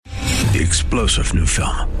The explosive new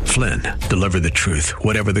film, Flynn, deliver the truth,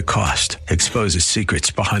 whatever the cost. Exposes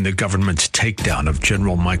secrets behind the government's takedown of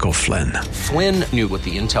General Michael Flynn. Flynn knew what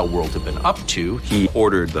the intel world had been up to. He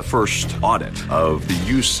ordered the first audit of the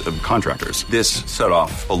use of contractors. This set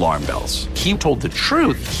off alarm bells. He told the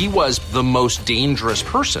truth. He was the most dangerous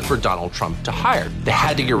person for Donald Trump to hire. They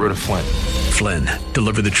had to get rid of Flynn. Flynn,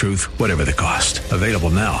 deliver the truth, whatever the cost. Available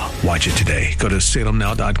now. Watch it today. Go to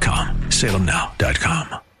salemnow.com.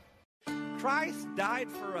 salemnow.com. Christ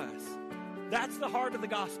died for us. That's the heart of the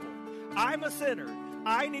gospel. I'm a sinner.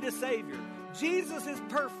 I need a Savior. Jesus is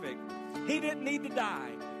perfect. He didn't need to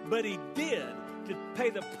die, but He did to pay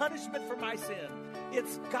the punishment for my sin.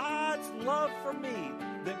 It's God's love for me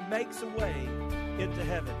that makes a way into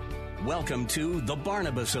heaven. Welcome to The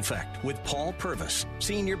Barnabas Effect with Paul Purvis,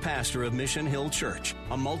 Senior Pastor of Mission Hill Church,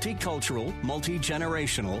 a multicultural,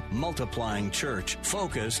 multi-generational, multiplying church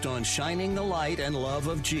focused on shining the light and love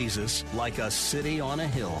of Jesus like a city on a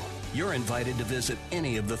hill. You're invited to visit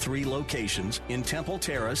any of the 3 locations in Temple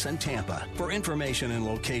Terrace and Tampa. For information and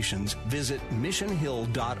locations, visit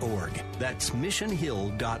missionhill.org. That's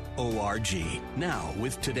missionhill.org. Now,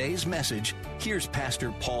 with today's message, here's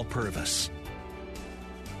Pastor Paul Purvis.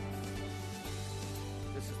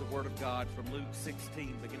 Word of God from Luke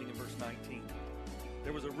 16, beginning in verse 19.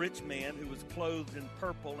 There was a rich man who was clothed in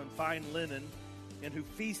purple and fine linen, and who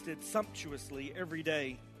feasted sumptuously every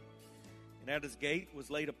day. And at his gate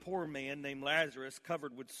was laid a poor man named Lazarus,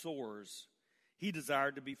 covered with sores. He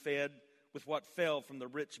desired to be fed with what fell from the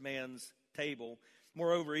rich man's table.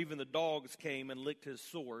 Moreover, even the dogs came and licked his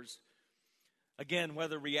sores. Again,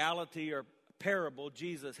 whether reality or parable,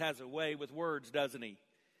 Jesus has a way with words, doesn't He?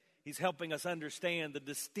 He's helping us understand the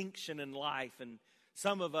distinction in life. And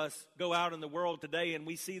some of us go out in the world today and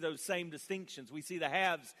we see those same distinctions. We see the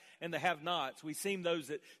haves and the have-nots. We see those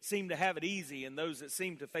that seem to have it easy and those that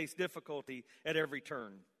seem to face difficulty at every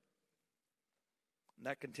turn. And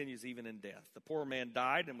that continues even in death. The poor man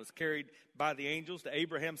died and was carried by the angels to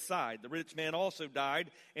Abraham's side. The rich man also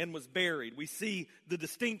died and was buried. We see the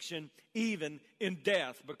distinction even in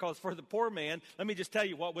death, because for the poor man, let me just tell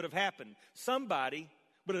you what would have happened. Somebody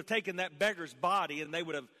would have taken that beggar's body and they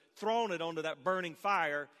would have thrown it onto that burning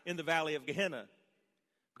fire in the valley of Gehenna.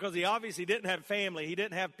 Because he obviously didn't have family. He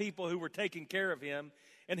didn't have people who were taking care of him.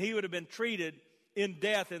 And he would have been treated in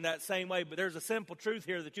death in that same way. But there's a simple truth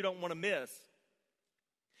here that you don't want to miss.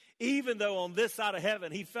 Even though on this side of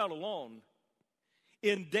heaven he felt alone,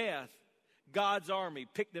 in death, God's army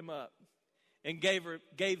picked him up and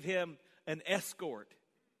gave him an escort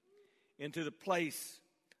into the place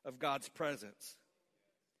of God's presence.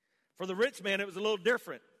 For the rich man, it was a little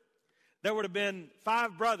different. There would have been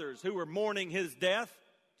 5 brothers who were mourning his death.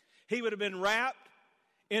 He would have been wrapped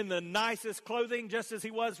in the nicest clothing, just as he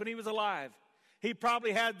was when he was alive. He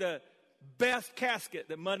probably had the best casket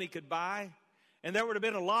that money could buy. And there would have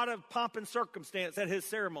been a lot of pomp and circumstance at his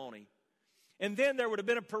ceremony. And then there would have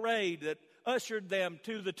been a parade that ushered them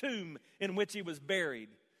to the tomb in which he was buried.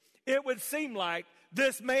 It would seem like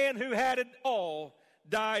this man who had it all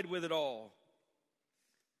died with it all.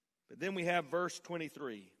 But then we have verse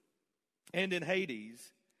 23. And in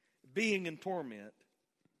Hades, being in torment,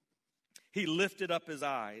 he lifted up his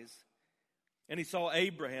eyes, and he saw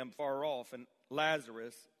Abraham far off and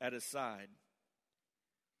Lazarus at his side.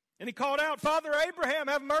 And he called out, Father Abraham,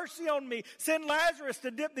 have mercy on me. Send Lazarus to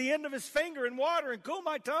dip the end of his finger in water and cool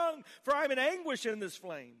my tongue, for I am in anguish in this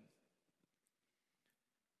flame.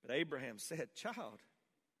 But Abraham said, Child,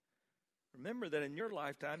 remember that in your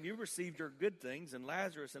lifetime you received your good things, and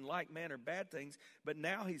Lazarus in like manner bad things, but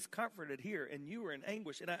now he's comforted here, and you are in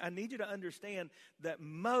anguish. And I need you to understand that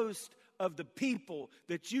most of the people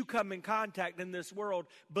that you come in contact in this world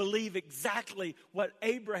believe exactly what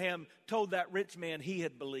Abraham told that rich man he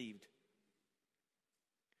had believed.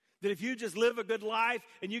 That if you just live a good life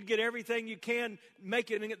and you get everything you can,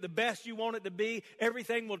 make it the best you want it to be,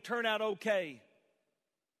 everything will turn out okay.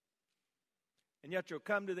 And yet you'll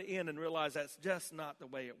come to the end and realize that's just not the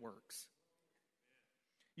way it works.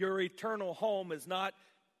 Your eternal home is not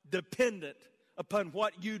dependent upon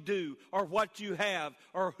what you do or what you have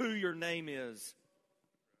or who your name is.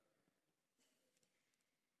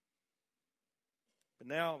 But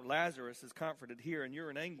now Lazarus is comforted here and you're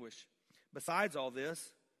in anguish. Besides all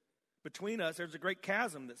this, between us, there's a great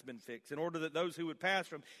chasm that's been fixed in order that those who would pass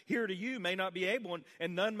from here to you may not be able,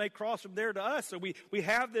 and none may cross from there to us. So we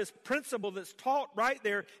have this principle that's taught right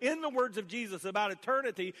there in the words of Jesus about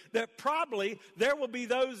eternity, that probably there will be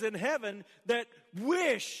those in heaven that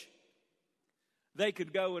wish they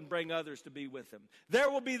could go and bring others to be with them. There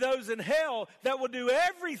will be those in hell that will do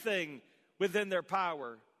everything within their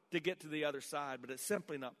power to get to the other side, but it's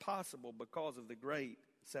simply not possible because of the great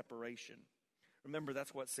separation. Remember,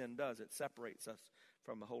 that's what sin does. It separates us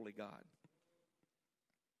from a holy God.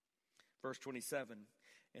 Verse 27,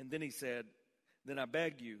 and then he said, then I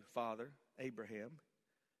beg you, Father, Abraham,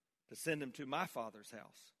 to send him to my father's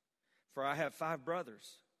house, for I have 5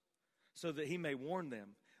 brothers, so that he may warn them,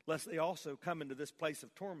 lest they also come into this place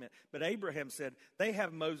of torment. But Abraham said, they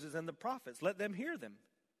have Moses and the prophets. Let them hear them.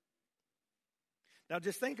 Now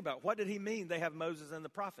just think about, what did he mean, they have Moses and the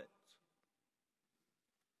prophets?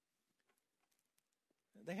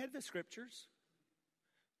 They had the scriptures.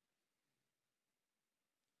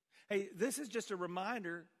 Hey, this is just a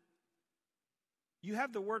reminder, you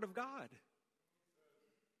have the Word of God.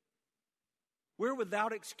 We're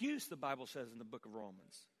without excuse, the Bible says in the book of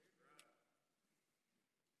Romans.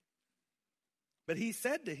 But he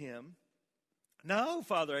said to him, no,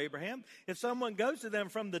 Father Abraham, if someone goes to them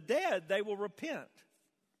from the dead, they will repent.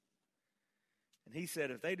 And he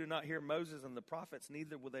said, if they do not hear Moses and the prophets,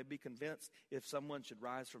 neither will they be convinced if someone should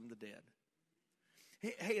rise from the dead.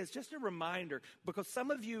 Hey, it's just a reminder, because some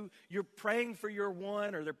of you, you're praying for your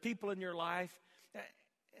one, or there are people in your life,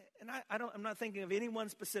 and I'm not thinking of anyone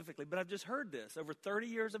specifically, but I've just heard this over 30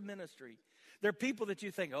 years of ministry. There are people that you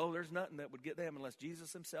think, oh, there's nothing that would get them unless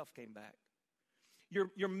Jesus himself came back.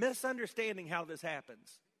 You're misunderstanding how this happens.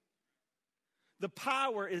 The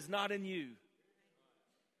power is not in you.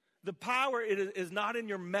 The power is not in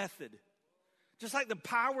your method. Just like the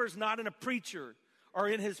power is not in a preacher or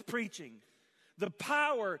in his preaching. The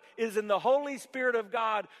power is in the Holy Spirit of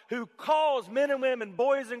God, who calls men and women,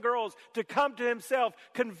 boys and girls, to come to himself,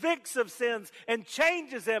 convicts of sins, and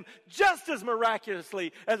changes them just as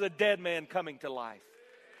miraculously as a dead man coming to life.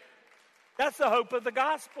 That's the hope of the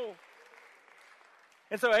gospel.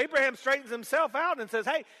 And so Abraham straightens himself out and says,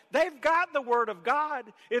 hey, they've got the Word of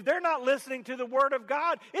God. If they're not listening to the Word of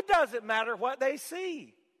God, it doesn't matter what they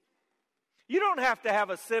see. You don't have to have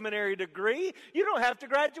a seminary degree. You don't have to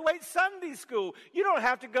graduate Sunday school. You don't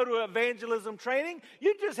have to go to evangelism training.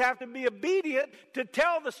 You just have to be obedient to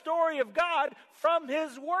tell the story of God from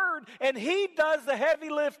His Word. And He does the heavy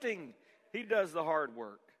lifting. He does the hard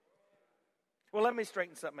work. Well, let me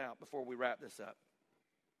straighten something out before we wrap this up.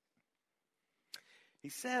 He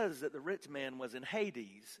says that the rich man was in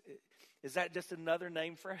Hades. Is that just another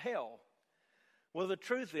name for hell? Well, the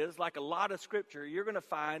truth is, like a lot of scripture, you're going to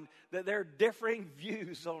find that there are differing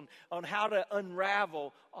views on how to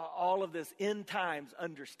unravel all of this end times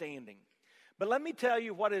understanding. But let me tell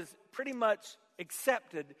you what is pretty much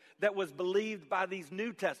accepted that was believed by these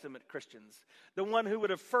New Testament Christians, the one who would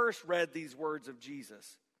have first read these words of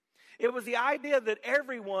Jesus. It was the idea that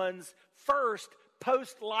everyone's first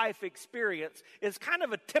post-life experience is kind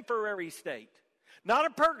of a temporary state, not a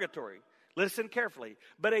purgatory. Listen carefully,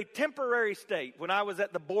 but a temporary state. When I was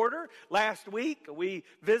at the border last week, we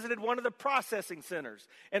visited one of the processing centers.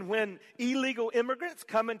 And when illegal immigrants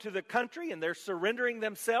come into the country and they're surrendering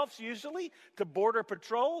themselves usually to Border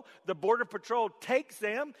Patrol, the Border Patrol takes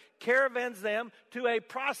them, caravans them to a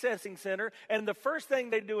processing center. And the first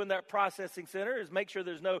thing they do in that processing center is make sure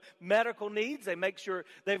there's no medical needs. They make sure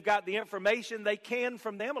they've got the information they can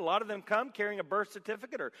from them. A lot of them come carrying a birth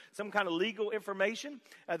certificate or some kind of legal information.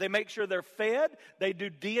 They make sure they're fed. They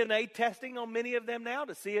do DNA testing on many of them now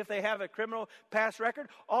to see if they have a criminal past record.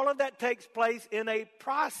 All of that takes place in a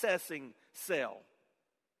processing cell.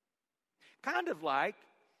 Kind of like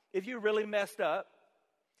if you really messed up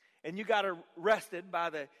and you got arrested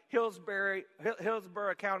by the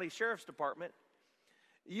Hillsborough County Sheriff's Department,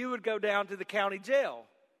 you would go down to the county jail.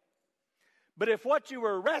 But if what you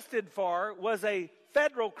were arrested for was a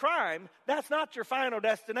federal crime, that's not your final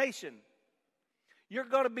destination. You're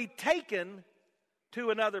going to be taken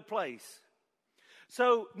to another place.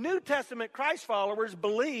 So New Testament Christ followers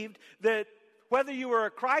believed that whether you were a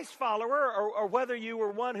Christ follower or whether you were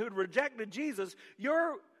one who'd rejected Jesus,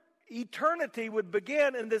 your eternity would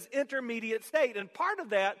begin in this intermediate state. And part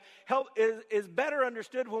of that is better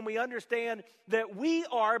understood when we understand that we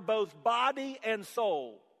are both body and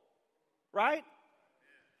soul. Right?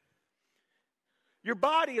 Your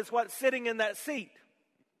body is what's sitting in that seat.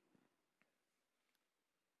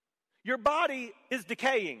 Your body is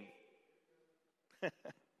decaying.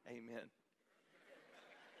 Amen.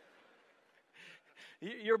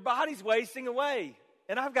 Your body's wasting away.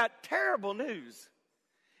 And I've got terrible news.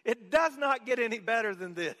 It does not get any better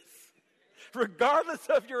than this. Regardless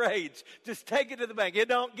of your age, just take it to the bank. It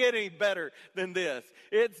don't get any better than this.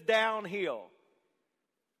 It's downhill.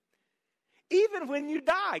 Even when you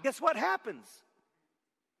die, guess what happens?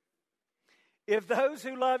 If those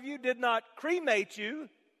who love you did not cremate you,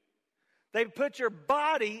 they put your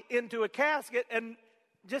body into a casket and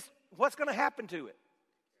just what's going to happen to it?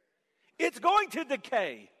 It's going to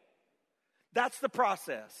decay. That's the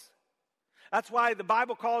process. That's why the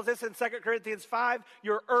Bible calls this in 2 Corinthians 5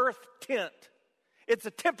 your earth tent. It's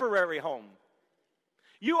a temporary home.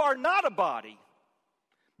 You are not a body,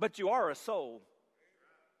 but you are a soul.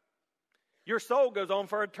 Your soul goes on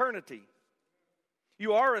for eternity.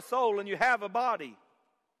 You are a soul and you have a body.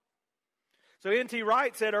 So N.T.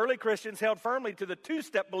 Wright said early Christians held firmly to the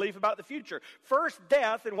two-step belief about the future. First,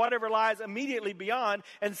 death and whatever lies immediately beyond.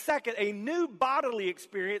 And second, a new bodily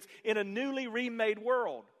experience in a newly remade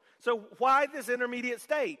world. So why this intermediate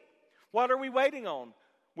state? What are we waiting on?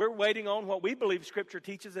 We're waiting on what we believe Scripture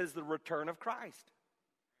teaches as the return of Christ.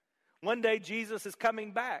 One day Jesus is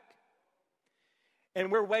coming back.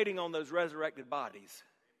 And we're waiting on those resurrected bodies.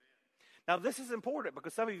 Now this is important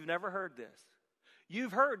because some of you have never heard this.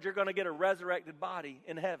 You've heard you're going to get a resurrected body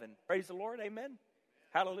in heaven. Praise the Lord, amen?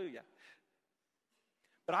 Hallelujah.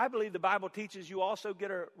 But I believe the Bible teaches you also get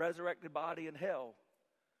a resurrected body in hell.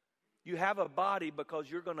 You have a body because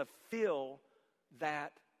you're going to feel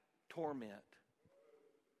that torment.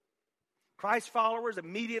 Christ followers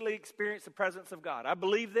immediately experience the presence of God. I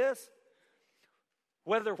believe this.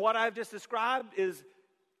 Whether what I've just described is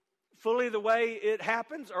fully the way it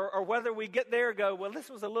happens, or whether we get there and go, well, this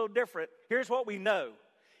was a little different. Here's what we know.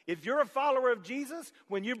 If you're a follower of Jesus,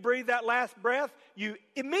 when you breathe that last breath, you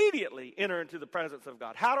immediately enter into the presence of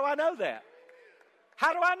God. How do I know that?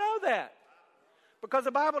 How do I know that? Because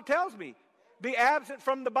the Bible tells me, be absent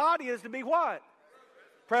from the body is to be what?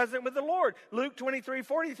 Present with the Lord. Luke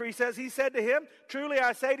 23:43 says, he said to him, truly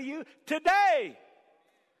I say to you, today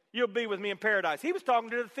you'll be with me in paradise. He was talking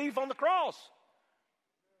to the thief on the cross.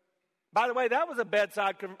 By the way, that was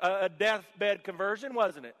a deathbed conversion,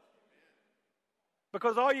 wasn't it?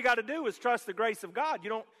 Because all you got to do is trust the grace of God.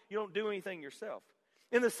 You don't do anything yourself.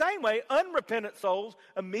 In the same way, unrepentant souls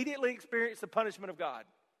immediately experience the punishment of God.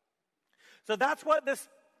 So that's what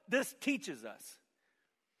this teaches us.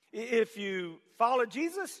 If you follow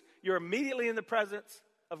Jesus, you're immediately in the presence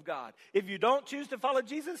of God. If you don't choose to follow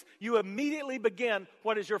Jesus, you immediately begin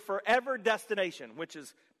what is your forever destination, which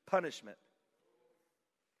is punishment.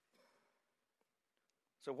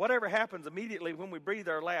 So whatever happens immediately when we breathe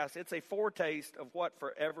our last, it's a foretaste of what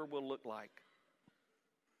forever will look like.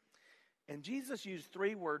 And Jesus used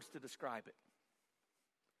 3 words to describe it.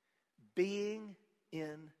 Being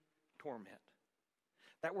in torment.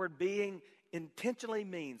 That word being intentionally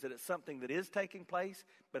means that it's something that is taking place,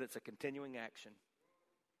 but it's a continuing action.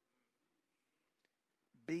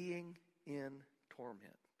 Being in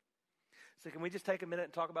torment. So can we just take a minute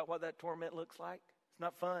and talk about what that torment looks like? It's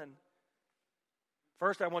not fun.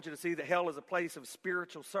 First, I want you to see that hell is a place of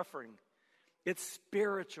spiritual suffering. It's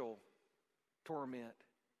spiritual torment.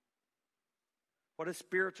 What is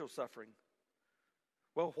spiritual suffering?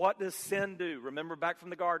 Well, what does sin do? Remember back from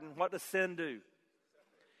the garden, what does sin do?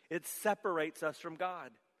 It separates us from God.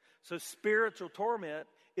 So spiritual torment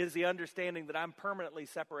is the understanding that I'm permanently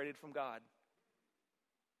separated from God.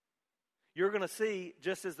 You're going to see,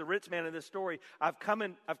 just as the rich man in this story, I've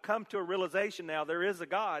come to a realization now there is a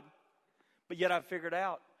God. But yet I've figured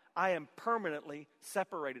out I am permanently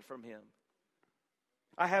separated from him.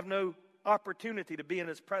 I have no opportunity to be in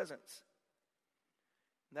his presence.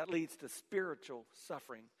 And that leads to spiritual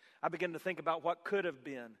suffering. I begin to think about what could have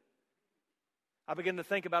been. I begin to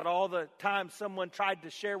think about all the times someone tried to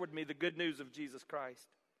share with me the good news of Jesus Christ.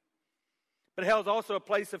 But hell is also a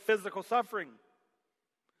place of physical suffering.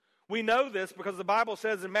 We know this because the Bible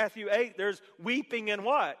says in Matthew 8, there's weeping and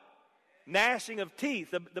what? Gnashing of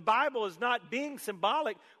teeth. The Bible is not being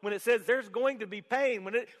symbolic when it says there's going to be pain.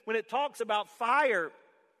 When it talks about fire,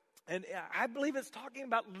 and I believe it's talking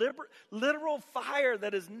about literal fire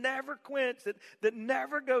that is never quenched, that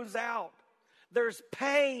never goes out. There's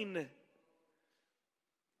pain.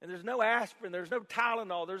 And there's no aspirin, there's no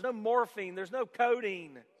Tylenol, there's no morphine, there's no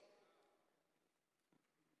codeine.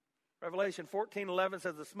 Revelation 14:11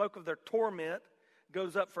 says the smoke of their torment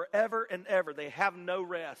goes up forever and ever. They have no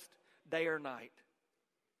rest, day or night.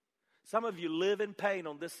 Some of you live in pain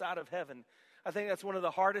on this side of heaven. I think that's one of the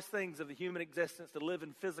hardest things of the human existence, to live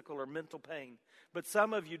in physical or mental pain. But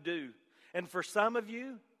some of you do. And for some of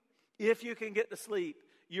you, if you can get to sleep,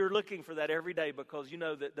 you're looking for that every day because you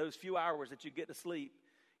know that those few hours that you get to sleep,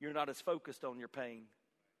 you're not as focused on your pain.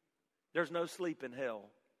 There's no sleep in hell.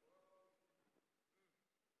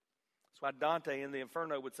 That's why Dante in the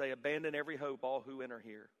Inferno would say, abandon every hope, all who enter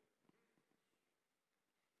here.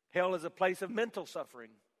 Hell is a place of mental suffering.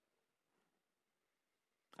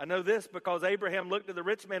 I know this because Abraham looked at the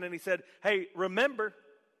rich man and he said, hey, remember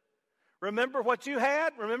what you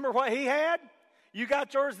had? Remember what he had? You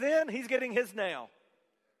got yours then, he's getting his now.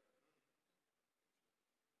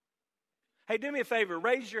 Hey, do me a favor.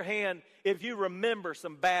 Raise your hand if you remember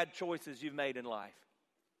some bad choices you've made in life.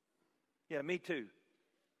 Yeah, me too.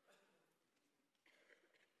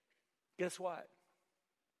 Guess what?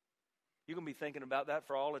 You're going to be thinking about that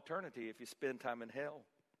for all eternity if you spend time in hell.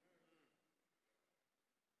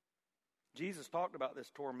 Jesus talked about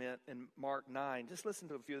this torment in Mark 9. Just listen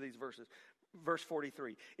to a few of these verses. Verse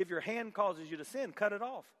 43. If your hand causes you to sin, cut it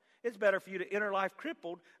off. It's better for you to enter life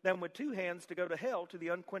crippled than with two hands to go to hell, to the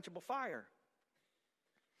unquenchable fire.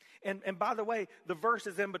 And by the way, the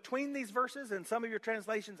verses in between these verses, and some of your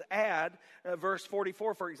translations add verse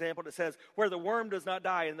 44, for example, that says, where the worm does not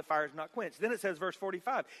die and the fire is not quenched. Then it says, verse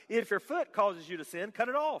 45, if your foot causes you to sin, cut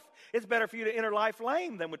it off. It's better for you to enter life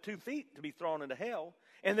lame than with 2 feet to be thrown into hell.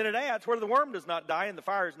 And then it adds, where the worm does not die and the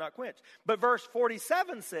fire is not quenched. But verse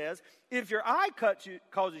 47 says, if your eye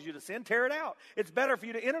causes you to sin, tear it out. It's better for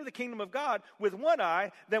you to enter the kingdom of God with one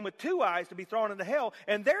eye than with 2 eyes to be thrown into hell.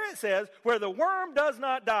 And there it says, where the worm does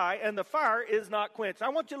not die and the fire is not quenched. I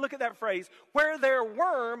want you to look at that phrase, where their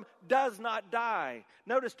worm does not die.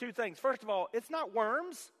 Notice 2 things. First of all, it's not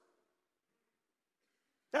worms.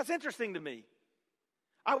 That's interesting to me.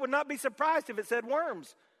 I would not be surprised if it said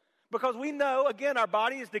worms. Because we know, again, our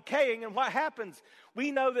body is decaying, and what happens?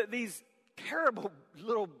 We know that these terrible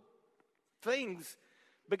little things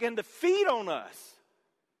begin to feed on us.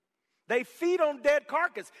 They feed on dead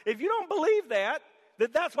carcass. If you don't believe that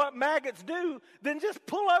that's what maggots do, then just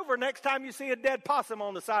pull over next time you see a dead possum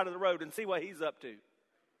on the side of the road and see what he's up to.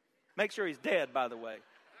 Make sure he's dead, by the way.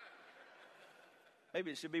 Maybe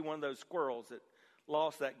it should be one of those squirrels that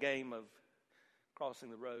lost that game of crossing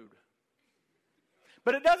the road.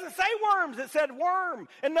 But it doesn't say worms, it said worm.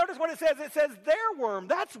 And notice what it says their worm.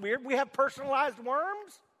 That's weird. We have personalized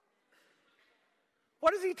worms?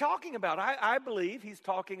 What is he talking about? I believe he's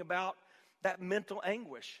talking about that mental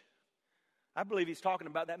anguish. I believe he's talking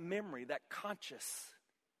about that memory, that conscious.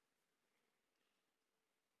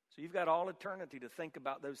 So you've got all eternity to think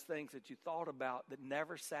about those things that you thought about that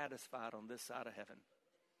never satisfied on this side of heaven.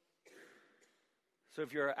 So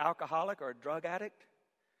if you're an alcoholic or a drug addict,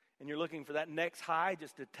 and you're looking for that next high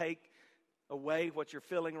just to take away what you're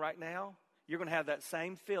feeling right now, you're going to have that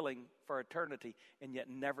same feeling for eternity and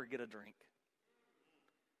yet never get a drink.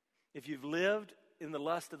 If you've lived in the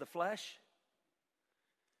lust of the flesh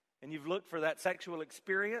and you've looked for that sexual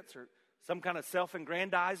experience or some kind of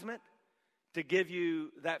self-aggrandizement to give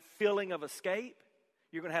you that feeling of escape,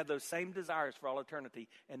 you're going to have those same desires for all eternity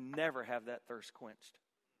and never have that thirst quenched.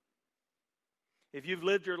 If you've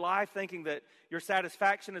lived your life thinking that your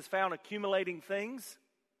satisfaction is found accumulating things,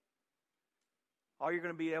 all you're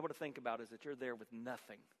going to be able to think about is that you're there with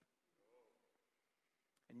nothing.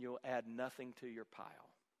 And you'll add nothing to your pile.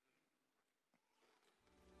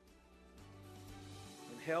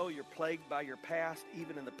 In hell, you're plagued by your past,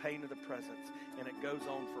 even in the pain of the present, and it goes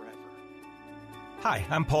on forever. Hi,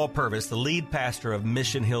 I'm Paul Purvis, the lead pastor of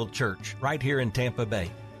Mission Hill Church, right here in Tampa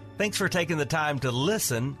Bay. Thanks for taking the time to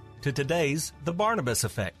listen to today's The Barnabas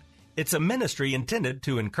Effect. It's a ministry intended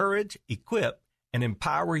to encourage, equip, and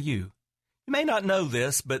empower you. You may not know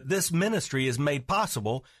this, but this ministry is made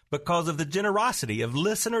possible because of the generosity of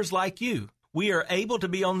listeners like you. We are able to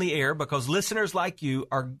be on the air because listeners like you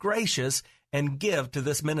are gracious and give to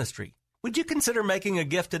this ministry. Would you consider making a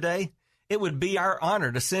gift today? It would be our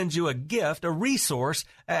honor to send you a gift, a resource,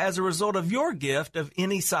 as a result of your gift of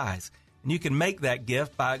any size. And you can make that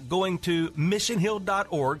gift by going to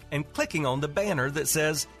missionhill.org and clicking on the banner that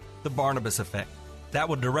says The Barnabas Effect. That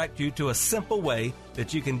will direct you to a simple way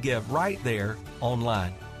that you can give right there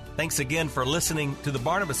online. Thanks again for listening to The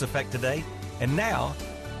Barnabas Effect today. And now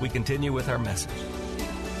we continue with our message.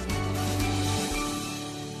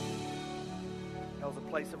 Hell's a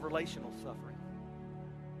place of relational suffering.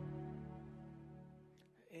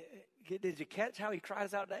 Did you catch how he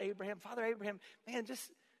cries out to Abraham? Father Abraham, man,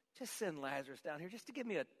 just send Lazarus down here just to give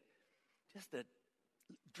me a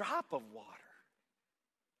drop of water.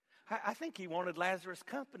 I think he wanted Lazarus'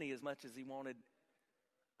 company as much as he wanted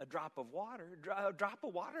a drop of water. A drop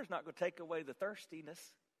of water is not going to take away the thirstiness.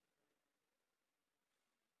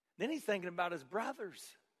 Then he's thinking about his brothers.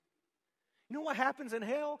 You know what happens in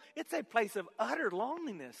hell? It's a place of utter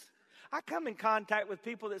loneliness. I come in contact with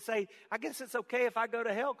people that say, I guess it's okay if I go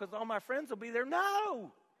to hell because all my friends will be there.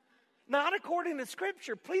 No. Not according to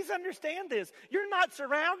Scripture. Please understand this. You're not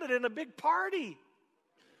surrounded in a big party.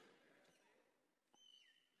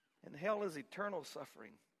 And hell is eternal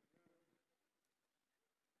suffering.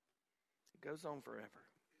 It goes on forever.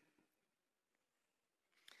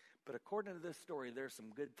 But according to this story, there's some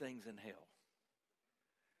good things in hell.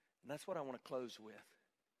 And that's what I want to close with.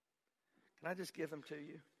 Can I just give them to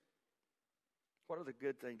you? What are the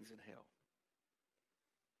good things in hell?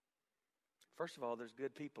 First of all, there's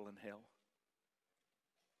good people in hell.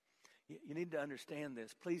 You need to understand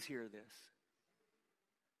this. Please hear this.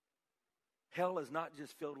 Hell is not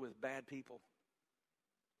just filled with bad people.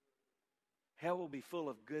 Hell will be full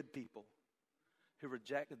of good people who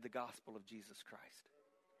rejected the gospel of Jesus Christ.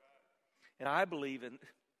 And I believe in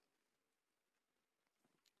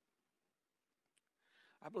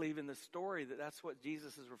the story that's what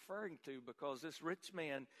Jesus is referring to, because this rich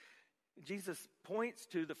man, Jesus points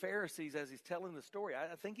to the Pharisees as he's telling the story.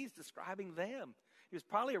 I think he's describing them. He was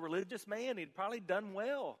probably a religious man. He'd probably done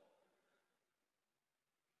well.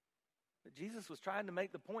 But Jesus was trying to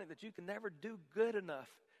make the point that you can never do good enough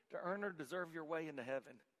to earn or deserve your way into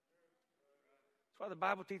heaven. That's why the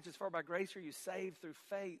Bible teaches, for by grace are you saved through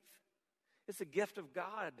faith. It's a gift of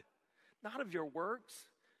God, not of your works.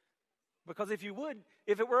 Because if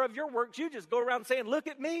it were of your works, you just go around saying, look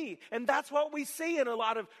at me. And that's what we see in a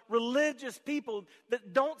lot of religious people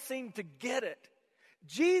that don't seem to get it.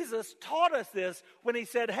 Jesus taught us this when he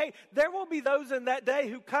said, hey, there will be those in that day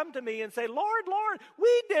who come to me and say, Lord, Lord,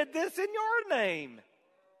 we did this in your name.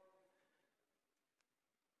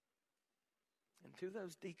 And to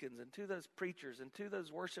those deacons and to those preachers and to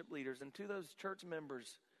those worship leaders and to those church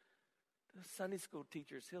members, those Sunday school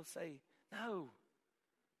teachers, he'll say, no,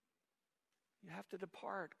 you have to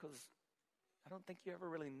depart because I don't think you ever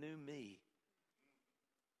really knew me.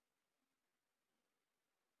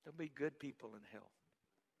 There'll be good people in hell.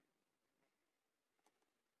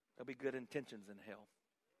 There'll be good intentions in hell.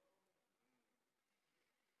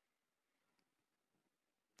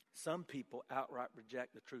 Some people outright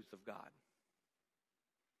reject the truth of God.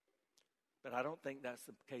 But I don't think that's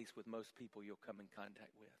the case with most people you'll come in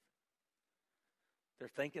contact with. They're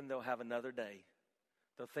thinking they'll have another day.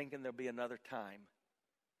 They're thinking there'll be another time.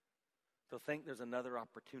 They'll think there's another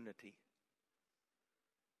opportunity.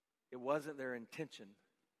 It wasn't their intention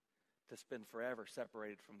to spend forever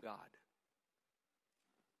separated from God.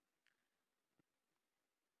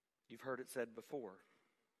 You've heard it said before,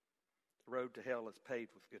 the road to hell is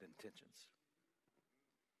paved with good intentions.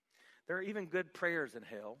 There are even good prayers in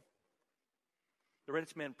hell. The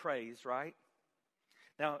rich man prays, right?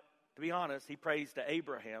 Now, to be honest, he prays to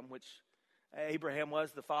Abraham, which Abraham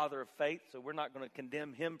was the father of faith, so we're not going to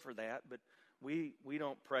condemn him for that, but we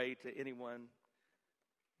don't pray to anyone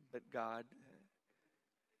but God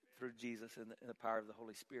through Jesus and the power of the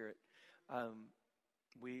Holy Spirit.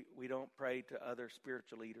 We don't pray to other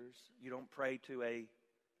spiritual leaders. You don't pray to a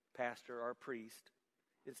pastor or a priest.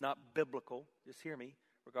 It's not biblical. Just hear me.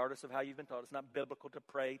 Regardless of how you've been taught, it's not biblical to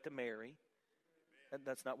pray to Mary.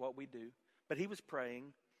 That's not what we do. But he was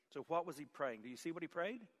praying. So what was he praying? Do you see what he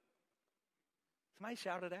prayed? Somebody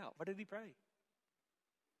shouted out. What did he pray?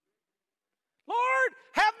 Lord,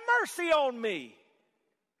 have mercy on me.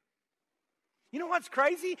 You know what's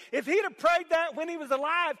crazy? If he'd have prayed that when he was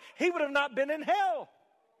alive, he would have not been in hell.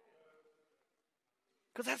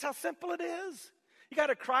 Because that's how simple it is. You got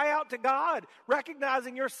to cry out to God,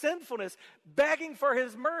 recognizing your sinfulness, begging for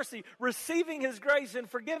his mercy, receiving his grace and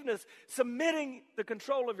forgiveness, submitting the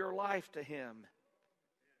control of your life to him.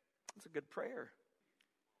 That's a good prayer.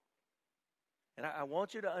 And I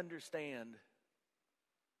want you to understand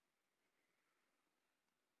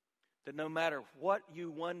that no matter what you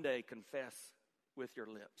one day confess with your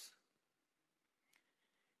lips,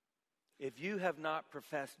 if you have not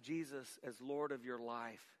professed Jesus as Lord of your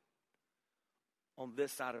life on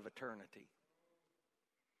this side of eternity,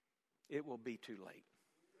 it will be too late.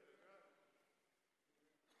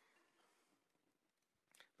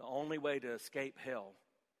 The only way to escape hell,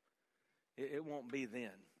 it won't be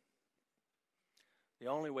then. The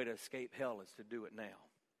only way to escape hell is to do it now.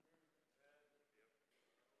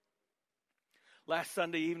 Last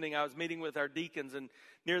Sunday evening, I was meeting with our deacons, and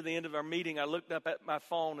near the end of our meeting, I looked up at my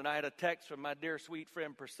phone, and I had a text from my dear, sweet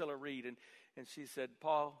friend, Priscilla Reed, and she said,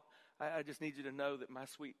 Paul, I just need you to know that my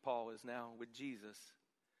sweet Paul is now with Jesus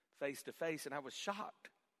face to face. And I was shocked.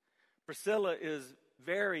 Priscilla is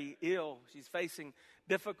very ill. She's facing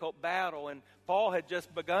difficult battle. And Paul had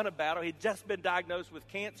just begun a battle. He'd just been diagnosed with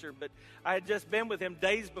cancer. But I had just been with him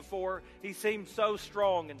days before. He seemed so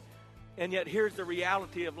strong. And yet here's the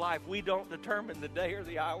reality of life. We don't determine the day or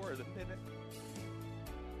the hour or the minute.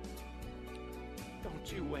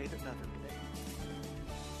 Don't you wait another day.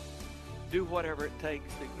 Do whatever it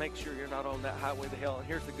takes to make sure you're not on that highway to hell. And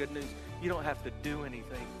here's the good news. You don't have to do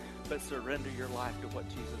anything but surrender your life to what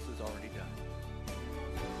Jesus has already done.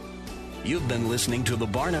 You've been listening to The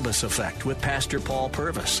Barnabas Effect with Pastor Paul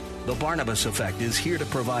Purvis. The Barnabas Effect is here to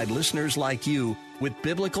provide listeners like you with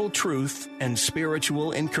biblical truth and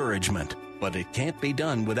spiritual encouragement. But it can't be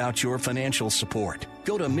done without your financial support.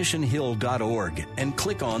 Go to missionhill.org and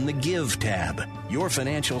click on the Give tab. Your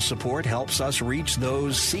financial support helps us reach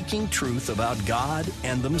those seeking truth about God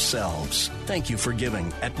and themselves. Thank you for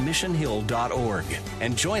giving at missionhill.org.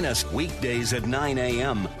 And join us weekdays at 9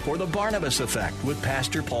 a.m. for The Barnabas Effect with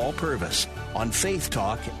Pastor Paul Purvis on Faith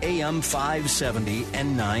Talk AM 570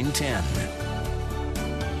 and 910.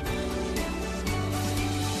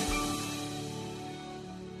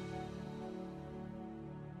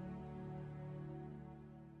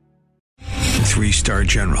 Three-star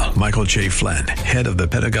General Michael J. Flynn, head of the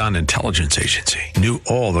Pentagon Intelligence Agency, knew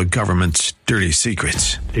all the government's dirty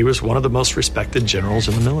secrets. He was one of the most respected generals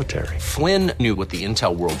in the military. Flynn knew what the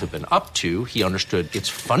intel world had been up to. He understood its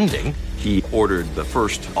funding. He ordered the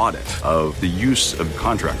first audit of the use of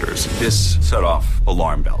contractors. This set off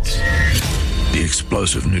alarm bells. The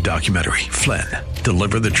explosive new documentary, Flynn,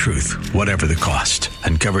 Deliver the Truth, Whatever the Cost,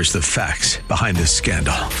 uncovers the facts behind this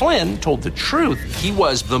scandal. Flynn told the truth. He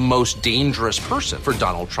was the most dangerous person for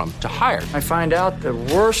Donald Trump to hire. I find out the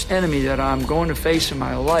worst enemy that I'm going to face in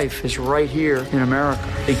my life is right here in America.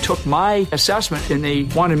 They took my assessment and they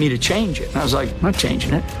wanted me to change it. And I was like, I'm not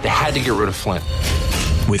changing it. They had to get rid of Flynn.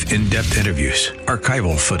 With in-depth interviews,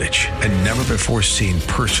 archival footage, and never-before-seen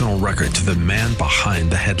personal records of the man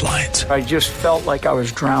behind the headlines. I just felt like I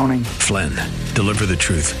was drowning. Flynn, Deliver the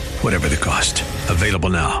Truth, Whatever the Cost. Available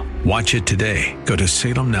now. Watch it today. Go to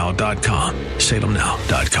salemnow.com.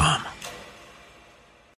 salemnow.com.